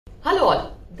Hello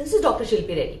all, this is Dr.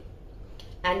 Shilpi Reddy,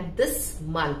 and this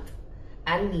month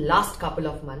and last couple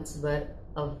of months were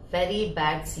a very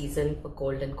bad season for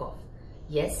cold and cough.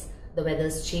 Yes, the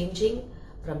weather's changing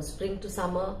from spring to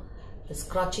summer, the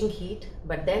scorching heat,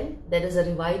 but then there is a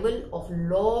revival of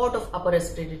lot of upper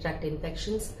respiratory tract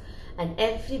infections and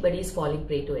everybody is falling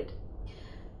prey to it.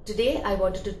 Today I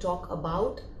wanted to talk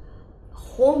about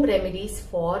home remedies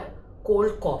for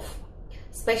cold cough,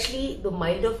 especially the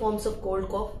milder forms of cold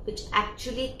cough, which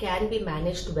actually can be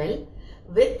managed well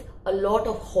with a lot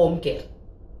of home care.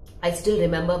 I still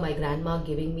remember my grandma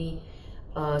giving me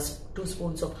 2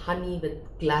 spoons of honey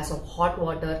with glass of hot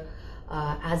water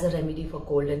as a remedy for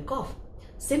cold and cough.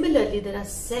 Similarly, there are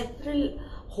several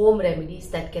home remedies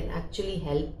that can actually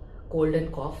help cold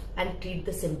and cough and treat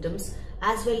the symptoms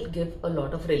as well, give a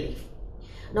lot of relief.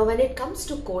 Now, when it comes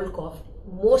to cold cough,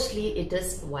 mostly it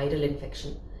is viral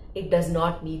infection. It does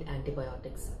not need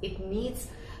antibiotics. It needs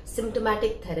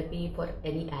symptomatic therapy for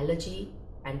any allergy,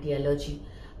 anti-allergy,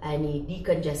 any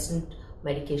decongestant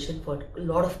medication for a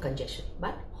lot of congestion.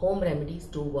 But home remedies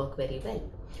do work very well.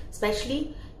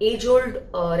 Especially age-old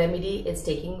remedy is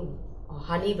taking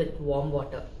honey with warm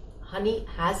water. Honey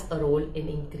has a role in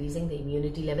increasing the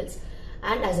immunity levels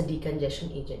and as a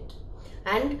decongestion agent.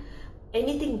 And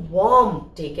anything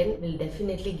warm taken will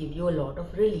definitely give you a lot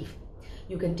of relief.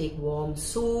 You can take warm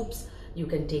soups, you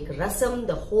can take rasam,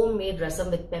 the homemade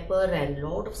rasam with pepper and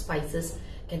lot of spices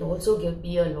can also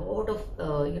be a lot of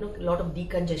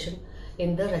decongestion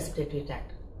in the respiratory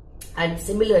tract. And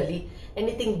similarly,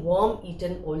 anything warm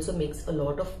eaten also makes a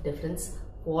lot of difference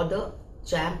for the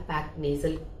jam-packed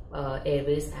nasal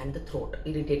airways and the throat,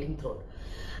 irritating throat.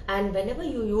 And whenever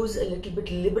you use a little bit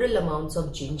liberal amounts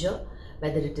of ginger,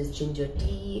 whether it is ginger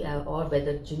tea or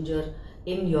whether ginger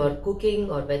in your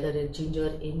cooking or whether it's ginger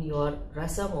in your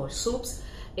rasam or soups,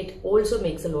 it also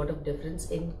makes a lot of difference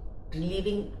in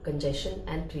relieving congestion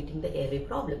and treating the airway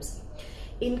problems.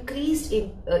 Increased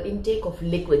intake of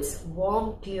liquids,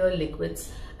 warm clear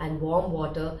liquids and warm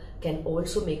water can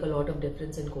also make a lot of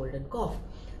difference in cold and cough.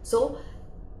 So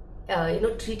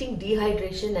treating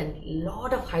dehydration and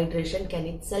lot of hydration can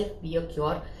itself be a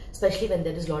cure, especially when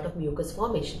there is a lot of mucus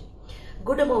formation.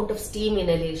 Good amount of steam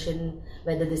inhalation,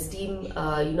 whether the steam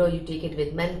you take it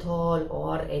with menthol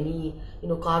or any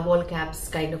carval caps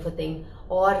kind of a thing,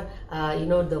 or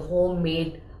the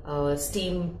homemade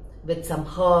steam with some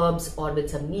herbs or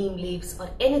with some neem leaves or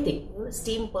anything.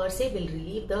 Steam per se will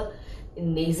relieve the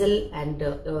nasal and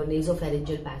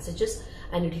nasopharyngeal passages,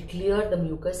 and it will clear the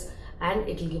mucus and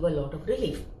it will give a lot of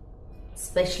relief.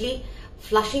 Especially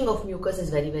flushing of mucus is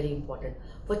very, very important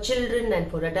for children and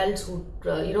for adults who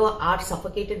are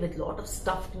suffocated with a lot of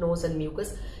stuffed nose and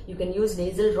mucus. You can use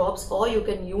nasal drops, or you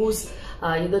can use the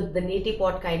neti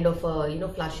pot kind of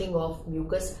flushing of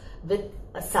mucus with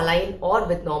a saline or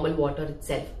with normal water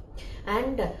itself.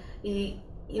 And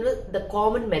the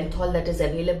common menthol that is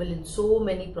available in so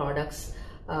many products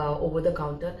over the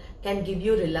counter can give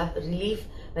you relief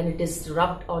when it is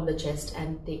rubbed on the chest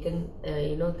and taken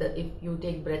if you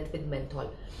take breath with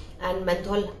menthol. And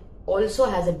menthol also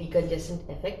has a decongestant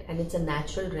effect, and it's a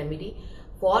natural remedy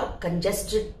for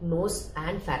congested nose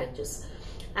and pharynges.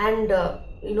 And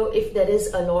if there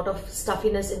is a lot of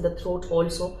stuffiness in the throat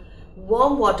also,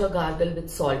 warm water gargle with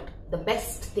salt. The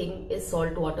best thing is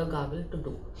salt water gargle to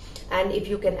do. And if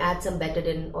you can add some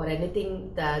betadine or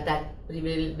anything that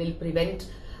will prevent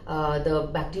the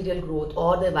bacterial growth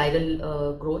or the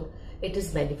viral growth, it is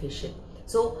beneficial.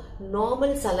 So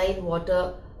normal saline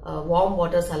water, warm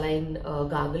water saline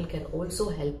gargle can also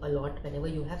help a lot whenever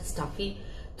you have stuffy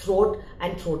throat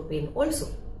and throat pain also.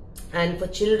 And for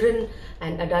children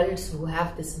and adults who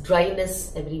have this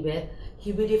dryness everywhere,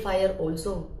 humidifier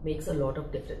also makes a lot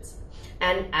of difference.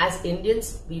 And as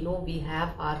Indians, we know we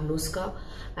have our nuska,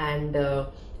 and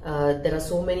there are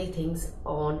so many things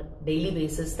on daily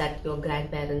basis that your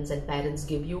grandparents and parents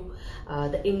give you.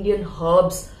 The Indian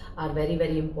herbs are very,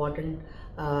 very important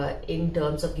in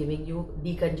terms of giving you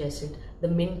decongestant. The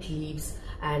mint leaves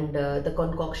and the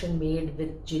concoction made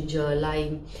with ginger,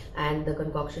 lime, and the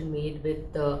concoction made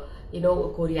with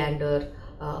coriander,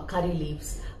 curry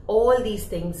leaves. All these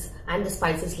things, and the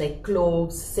spices like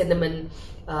cloves, cinnamon,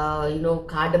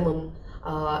 cardamom,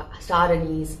 star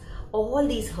anise, all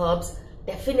these herbs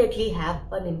definitely have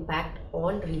an impact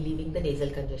on relieving the nasal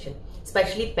congestion.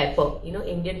 Especially pepper,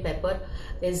 Indian pepper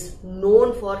is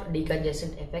known for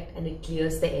decongestant effect, and it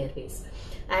clears the airways.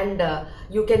 And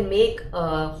you can make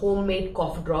homemade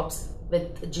cough drops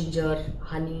with ginger,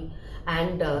 honey,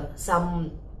 and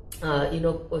some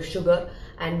sugar,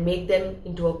 and make them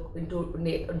into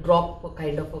a drop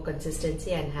kind of a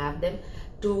consistency and have them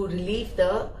to relieve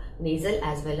the nasal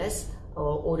as well as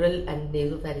oral and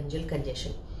nasopharyngeal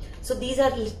congestion. So these are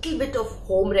little bit of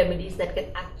home remedies that can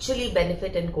actually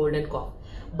benefit in cold and cough.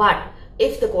 But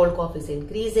if the cold cough is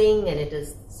increasing and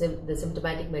the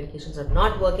symptomatic medications are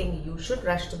not working, you should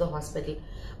rush to the hospital,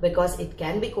 because it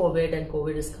can be COVID and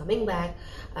COVID is coming back,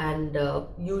 and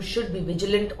you should be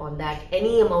vigilant on that.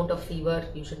 Any amount of fever,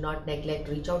 you should not neglect,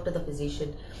 reach out to the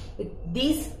physician.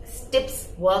 These tips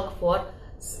work for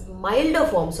milder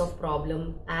forms of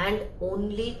problem, and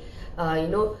only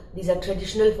these are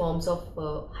traditional forms of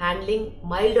handling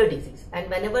milder disease. And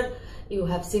whenever you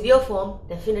have severe form,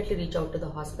 definitely reach out to the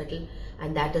hospital,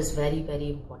 and that is very, very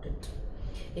important.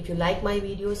 If you like my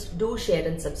videos, do share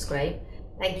and subscribe.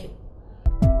 Thank you.